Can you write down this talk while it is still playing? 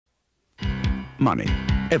Money.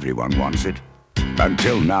 Everyone wants it.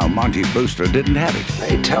 Until now, Monty Brewster didn't have it.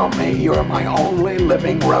 They tell me you're my only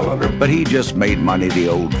living relative. But he just made money the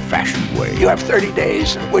old-fashioned way. You have 30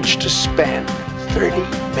 days in which to spend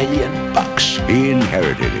 $30 million. He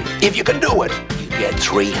inherited it. If you can do it, you get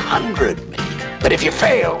 $300 million. But if you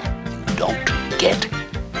fail, you don't get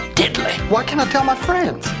diddly. Why can't I tell my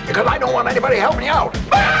friends? Because I don't want anybody to help me out.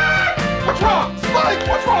 What's wrong? Spike,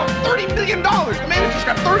 what's wrong? $30 million. The manager's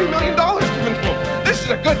got $30 million given to him. This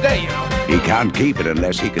is a good day, you know. He can't keep it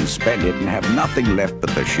unless he can spend it and have nothing left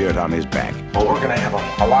but the shirt on his back. Well, we're going to have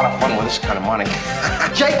a lot of fun with this kind of money.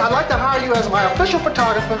 Jake, I'd like to hire you as my official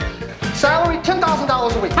photographer. Salary,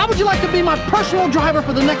 $10,000 a week. How would you like to be my personal driver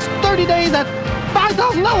for the next 30 days at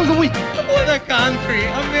 $5,000 a week? What a country.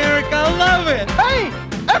 America, love it. Hey,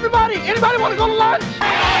 everybody, anybody want to go to lunch?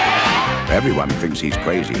 Everyone thinks he's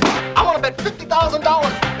crazy. I want to bet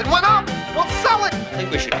 $50,000. It went up. We'll sell it. I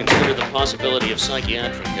think we should consider the possibility of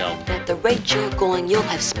psychiatric help. At the rate you're going, you'll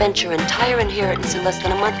have spent your entire inheritance in less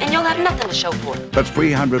than a month, and you'll have nothing to show for it. But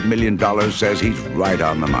 $300 million says he's right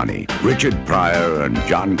on the money. Richard Pryor and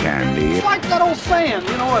John Candy. It's like that old saying,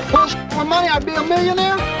 you know, if push for money, I'd be a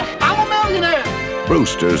millionaire. I'm a millionaire.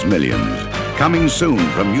 Brewster's Millions. Coming soon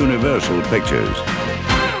from Universal Pictures.